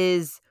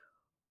is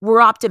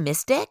we're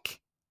optimistic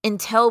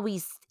until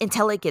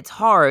it gets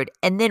hard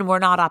and then we're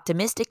not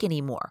optimistic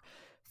anymore.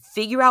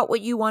 Figure out what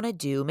you want to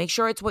do. Make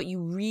sure it's what you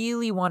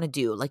really want to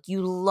do. Like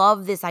you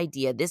love this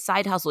idea, this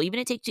side hustle, even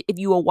if it takes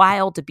you a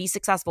while to be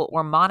successful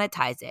or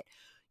monetize it.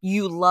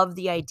 You love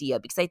the idea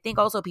because I think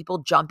also people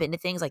jump into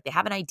things like they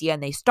have an idea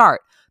and they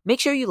start.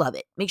 Make sure you love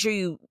it. Make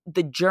sure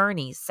the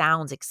journey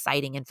sounds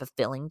exciting and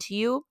fulfilling to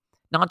you,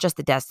 not just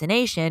the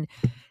destination.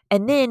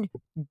 And then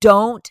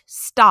don't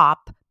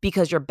stop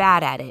because you're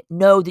bad at it.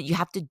 Know that you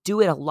have to do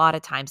it a lot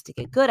of times to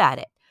get good at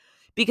it.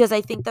 Because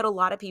I think that a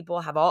lot of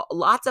people have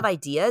lots of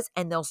ideas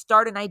and they'll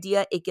start an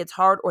idea, it gets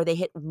hard, or they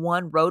hit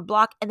one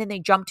roadblock and then they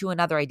jump to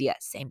another idea.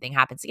 Same thing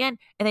happens again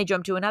and they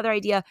jump to another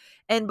idea.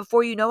 And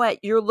before you know it,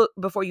 you're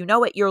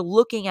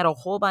looking at a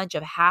whole bunch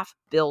of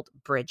half-built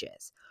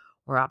bridges.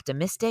 We're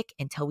optimistic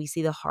until we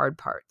see the hard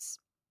parts.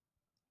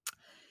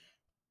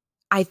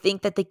 I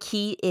think that the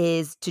key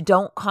is to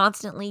don't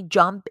constantly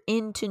jump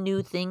into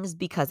new things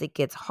because it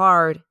gets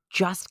hard.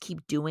 Just keep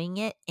doing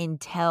it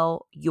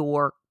until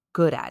you're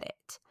good at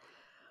it.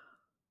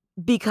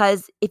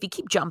 Because if you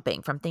keep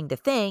jumping from thing to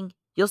thing,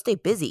 you'll stay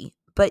busy,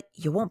 but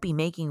you won't be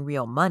making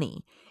real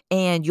money.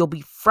 And you'll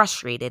be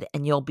frustrated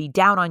and you'll be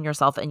down on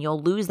yourself and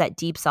you'll lose that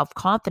deep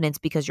self-confidence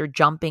because you're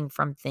jumping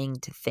from thing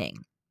to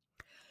thing.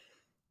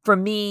 For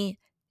me,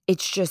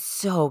 it's just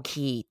so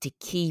key to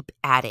keep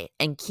at it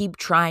and keep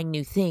trying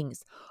new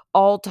things.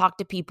 I'll talk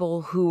to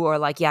people who are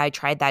like, yeah, I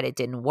tried that. It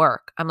didn't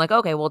work. I'm like,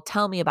 okay, well,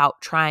 tell me about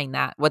trying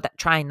that, what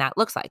trying that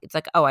looks like. It's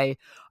like, oh,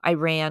 I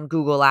ran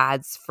Google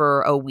ads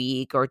for a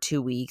week or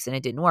 2 weeks and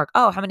it didn't work.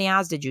 Oh, how many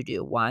ads did you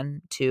do?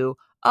 1, 2.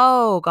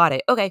 Oh, got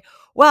it. Okay.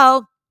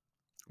 Well,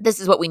 this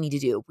is what we need to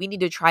do. We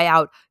need to try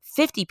out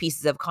 50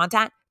 pieces of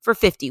content for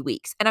 50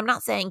 weeks. And I'm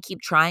not saying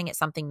keep trying at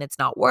something that's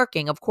not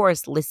working. Of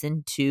course,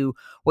 listen to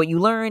what you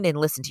learned and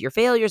listen to your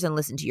failures and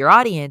listen to your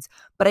audience.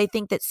 But I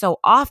think that so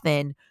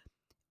often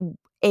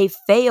a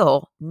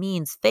fail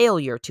means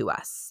failure to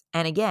us.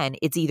 And again,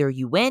 it's either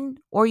you win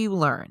or you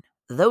learn.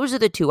 Those are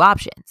the 2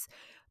 options.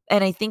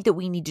 And I think that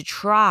we need to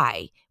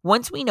try,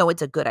 once we know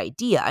it's a good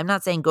idea. I'm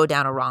not saying go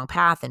down a wrong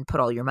path and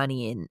put all your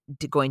money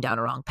into going down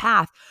a wrong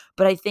path,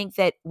 but I think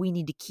that we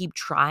need to keep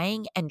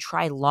trying and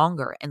try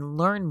longer and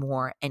learn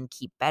more and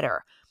keep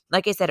better.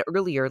 Like I said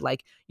earlier,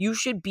 like you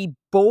should be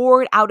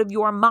bored out of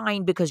your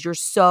mind because you're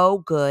so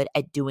good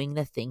at doing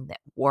the thing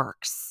that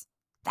works.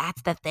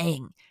 That's the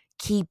thing.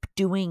 Keep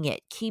doing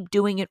it. Keep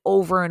doing it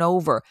over and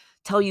over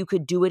till you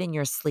could do it in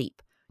your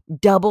sleep.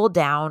 Double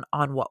down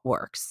on what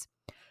works.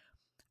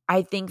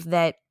 I think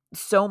that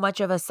so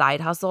much of a side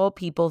hustle,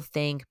 people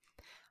think,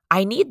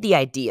 I need the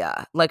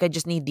idea. Like I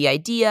just need the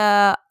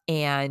idea.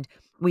 And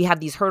we have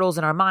these hurdles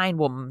in our mind.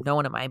 Well, no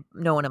one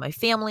in my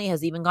family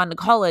has even gone to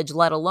college,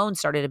 let alone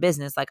started a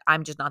business. Like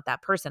I'm just not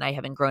that person. I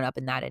haven't grown up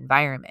in that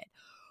environment.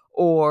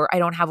 Or I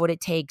don't have what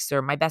it takes,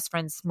 or my best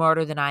friend's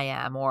smarter than I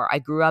am, or I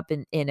grew up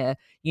in a,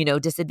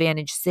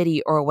 disadvantaged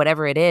city or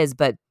whatever it is.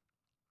 But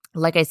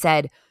like I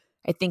said,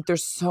 I think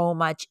there's so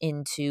much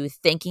into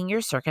thanking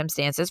your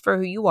circumstances for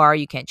who you are.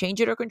 You can't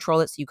change it or control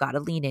it, so you got to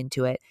lean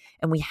into it.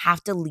 And we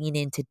have to lean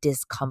into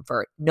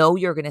discomfort. No,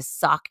 you're going to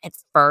suck at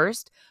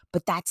first,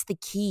 but that's the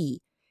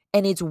key.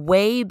 And it's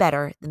way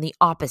better than the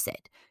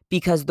opposite,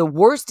 because the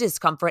worst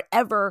discomfort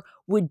ever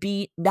would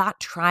be not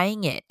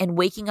trying it and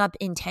waking up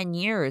in 10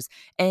 years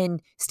and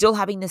still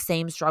having the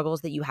same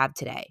struggles that you have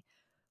today.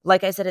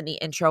 Like I said in the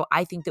intro,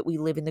 I think that we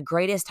live in the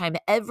greatest time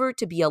ever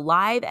to be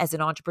alive as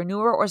an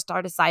entrepreneur or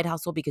start a side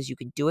hustle because you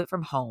can do it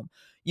from home.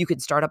 You can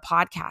start a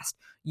podcast.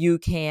 You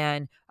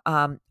can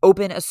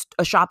open a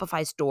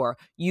Shopify store.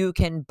 You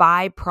can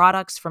buy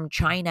products from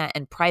China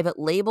and private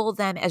label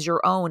them as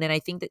your own. And I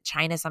think that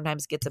China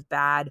sometimes gets a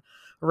bad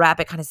rap.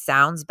 It kind of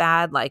sounds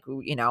bad, like,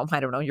 I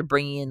don't know, you're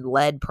bringing in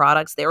lead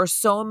products. There are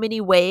so many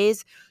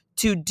ways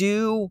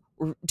to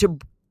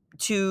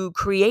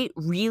create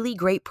really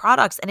great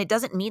products. And it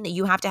doesn't mean that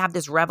you have to have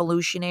this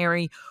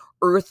revolutionary,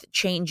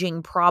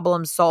 earth-changing,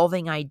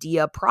 problem-solving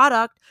idea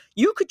product.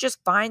 You could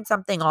just find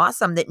something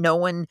awesome that no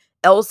one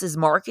else is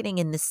marketing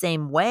in the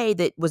same way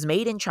that was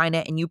made in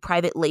China, and you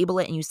private label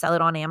it and you sell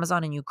it on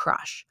Amazon and you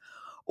crush.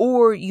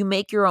 Or you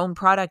make your own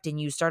product and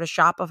you start a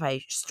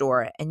Shopify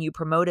store and you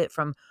promote it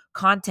from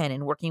content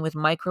and working with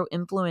micro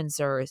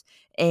influencers,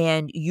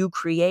 and you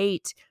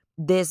create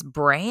this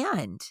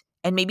brand.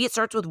 And maybe it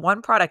starts with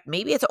one product.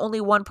 Maybe it's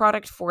only one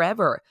product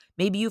forever.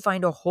 Maybe you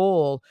find a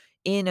hole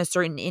in a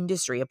certain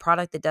industry, a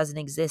product that doesn't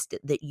exist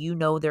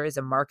that there is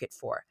a market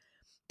for.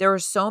 There are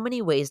so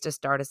many ways to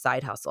start a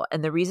side hustle.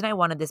 And the reason I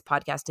wanted this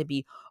podcast to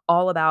be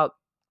all about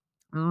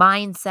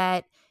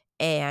mindset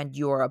and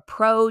your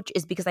approach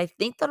is because I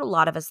think that a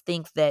lot of us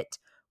think that,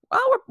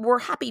 well, we're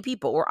happy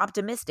people. We're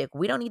optimistic.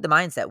 We don't need the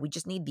mindset. We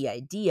just need the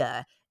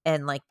idea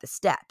and like the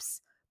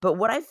steps. But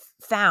what I've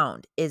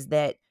found is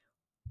that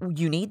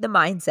you need the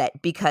mindset,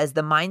 because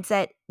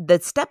the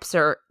steps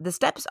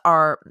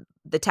are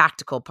the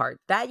tactical part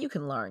that you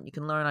can learn. You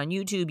can learn on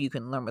YouTube. You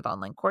can learn with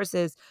online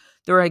courses.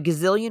 There are a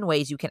gazillion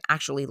ways you can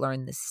actually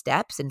learn the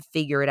steps and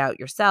figure it out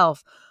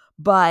yourself.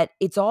 But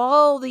it's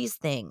all these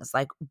things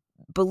like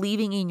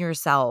believing in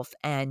yourself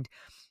and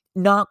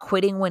not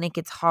quitting when it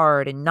gets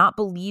hard and not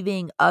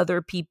believing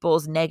other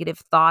people's negative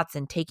thoughts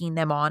and taking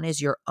them on as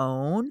your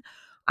own.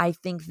 I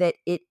think that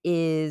it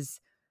is,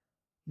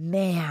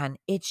 man,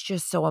 it's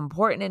just so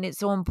important. And it's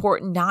so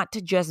important not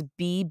to just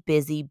be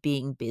busy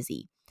being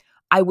busy.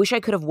 I wish I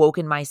could have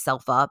woken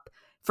myself up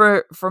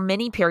for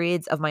many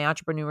periods of my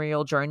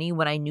entrepreneurial journey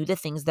when I knew the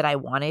things that I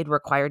wanted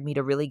required me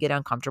to really get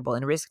uncomfortable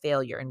and risk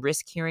failure and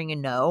risk hearing a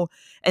no.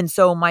 And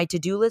so my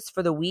to-do list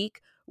for the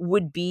week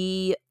would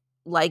be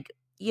like,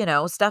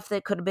 stuff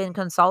that could have been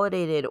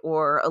consolidated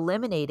or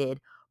eliminated.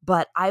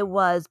 But I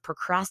was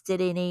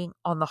procrastinating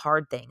on the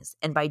hard things.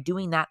 And by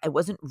doing that, I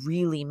wasn't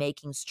really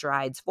making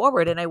strides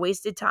forward, and I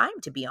wasted time,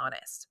 to be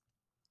honest.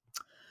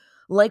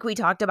 Like we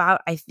talked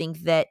about, I think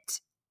that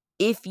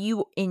if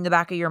you, in the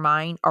back of your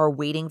mind, are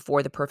waiting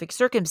for the perfect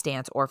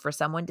circumstance or for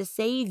someone to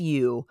save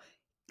you,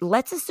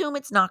 let's assume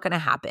it's not going to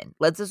happen.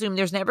 Let's assume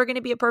there's never going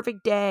to be a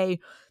perfect day.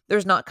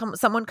 There's not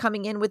someone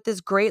coming in with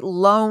this great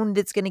loan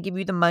that's going to give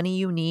you the money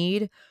you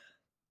need.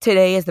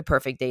 Today is the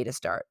perfect day to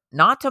start.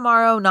 Not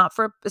tomorrow, not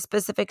for a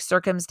specific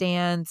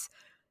circumstance,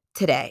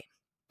 today.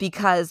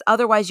 Because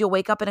otherwise you'll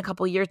wake up in a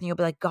couple of years and you'll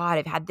be like, God,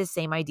 I've had this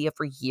same idea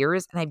for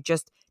years and I've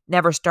just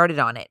never started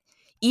on it.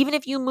 Even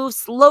if you move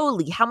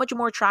slowly, how much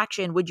more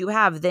traction would you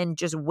have than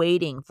just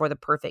waiting for the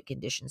perfect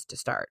conditions to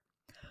start?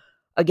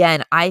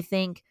 Again, I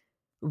think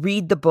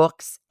read the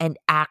books and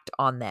act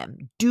on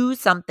them. Do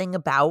something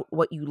about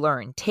what you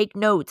learn. Take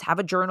notes. Have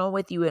a journal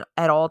with you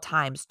at all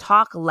times.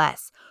 Talk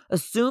less.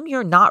 Assume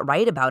you're not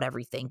right about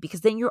everything,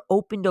 because then you're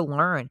open to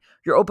learn.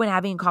 You're open to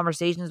having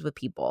conversations with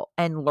people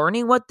and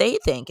learning what they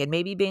think and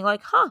maybe being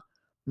like,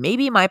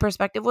 maybe my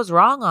perspective was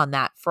wrong on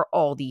that for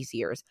all these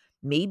years.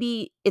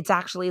 Maybe it's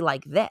actually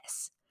like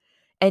this.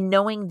 And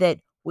knowing that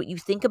what you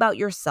think about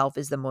yourself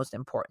is the most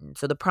important.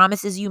 So the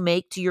promises you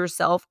make to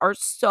yourself are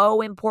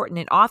so important.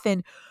 And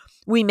often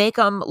we make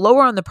them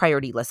lower on the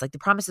priority list. Like the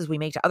promises we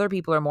make to other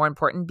people are more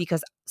important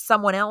because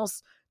someone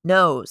else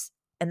knows.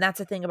 And that's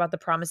the thing about the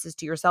promises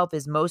to yourself,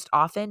 is most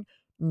often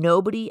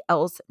nobody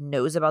else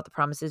knows about the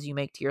promises you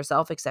make to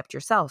yourself except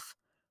yourself.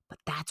 But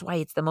that's why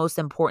it's the most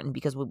important,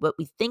 because what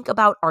we think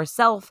about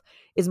ourselves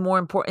is more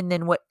important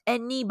than what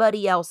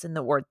anybody else in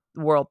the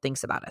world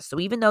thinks about us. So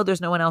even though there's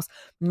no one else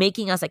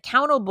making us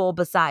accountable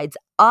besides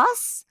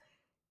us,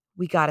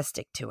 we got to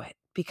stick to it,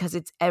 because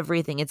it's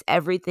everything. It's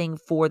everything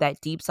for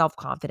that deep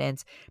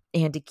self-confidence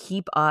and to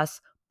keep us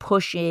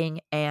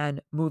pushing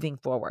and moving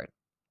forward.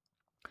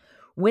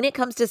 When it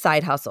comes to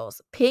side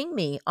hustles, ping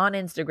me on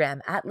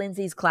Instagram at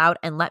Lindsay's Cloud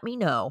and let me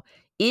know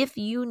if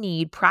you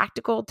need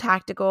practical,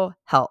 tactical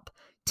help,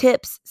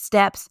 tips,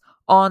 steps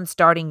on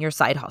starting your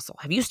side hustle.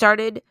 Have you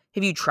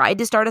tried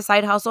to start a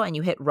side hustle and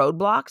you hit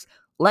roadblocks?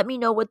 Let me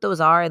know what those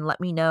are and let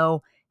me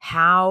know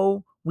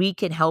how we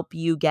can help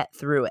you get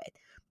through it.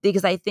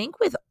 Because I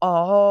think with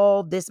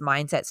all this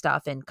mindset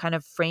stuff and kind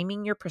of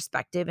framing your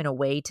perspective in a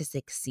way to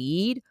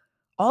succeed,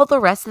 all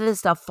the rest of this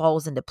stuff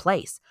falls into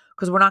place,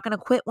 because we're not going to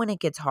quit when it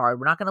gets hard.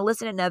 We're not going to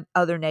listen to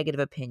other negative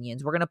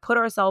opinions. We're going to put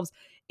ourselves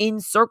in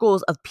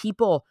circles of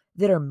people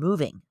that are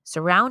moving.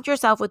 Surround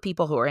yourself with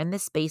people who are in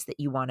this space that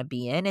you want to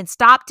be in, and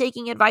stop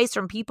taking advice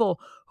from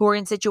people who are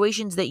in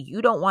situations that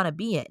you don't want to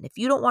be in. If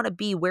you don't want to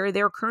be where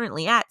they're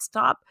currently at,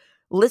 stop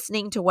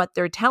listening to what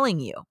they're telling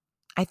you.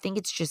 I think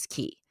it's just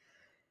key.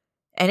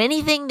 And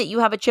anything that you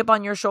have a chip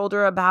on your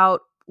shoulder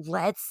about,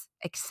 let's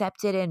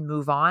accept it and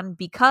move on,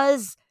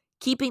 because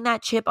keeping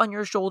that chip on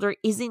your shoulder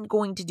isn't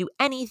going to do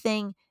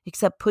anything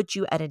except put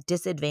you at a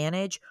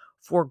disadvantage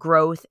for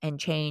growth and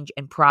change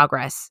and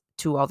progress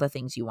to all the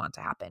things you want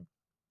to happen.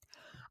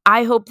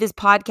 I hope this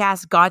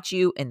podcast got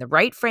you in the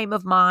right frame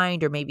of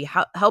mind, or maybe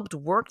helped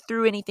work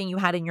through anything you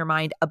had in your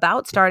mind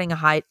about starting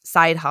a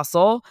side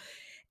hustle,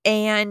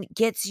 and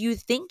gets you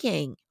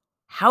thinking,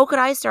 how could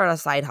I start a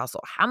side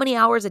hustle? How many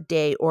hours a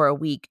day or a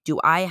week do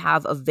I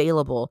have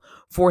available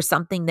for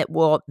something that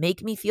will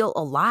make me feel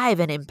alive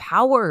and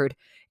empowered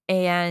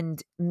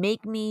and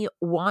make me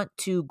want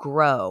to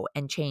grow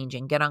and change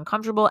and get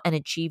uncomfortable and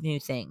achieve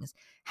new things,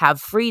 have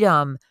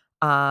freedom,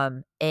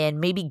 and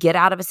maybe get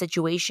out of a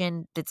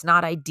situation that's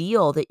not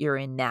ideal that you're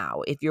in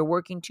now. If you're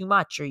working too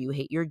much, or you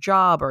hate your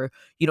job, or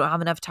you don't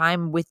have enough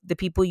time with the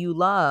people you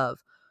love,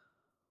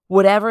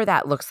 whatever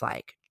that looks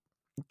like,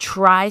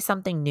 try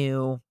something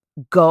new,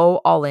 go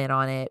all in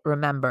on it.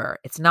 Remember,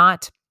 it's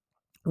not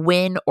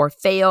win or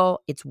fail,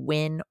 it's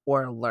win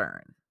or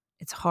learn.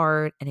 It's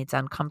hard and it's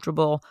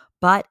uncomfortable,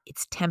 but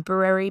it's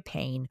temporary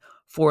pain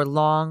for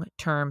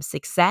long-term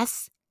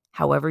success,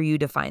 however you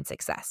define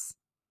success.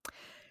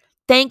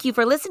 Thank you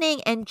for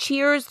listening, and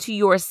cheers to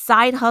your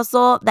side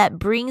hustle that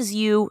brings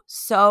you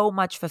so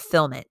much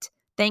fulfillment.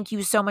 Thank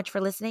you so much for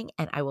listening,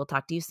 and I will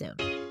talk to you soon.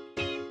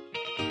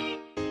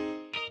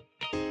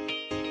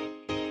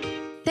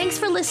 Thanks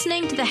for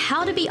listening to the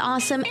How to Be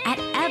Awesome at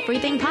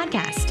Everything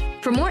podcast.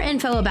 For more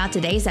info about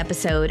today's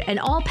episode and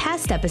all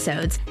past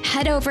episodes,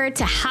 head over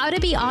to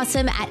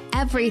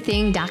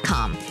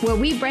howtobeawesomeateverything.com, where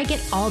we break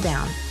it all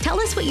down. Tell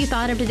us what you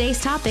thought of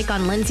today's topic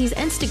on Lindsay's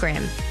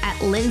Instagram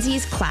at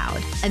Lindsay's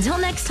Cloud. Until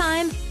next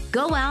time,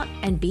 go out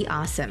and be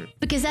awesome,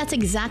 because that's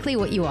exactly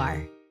what you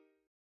are.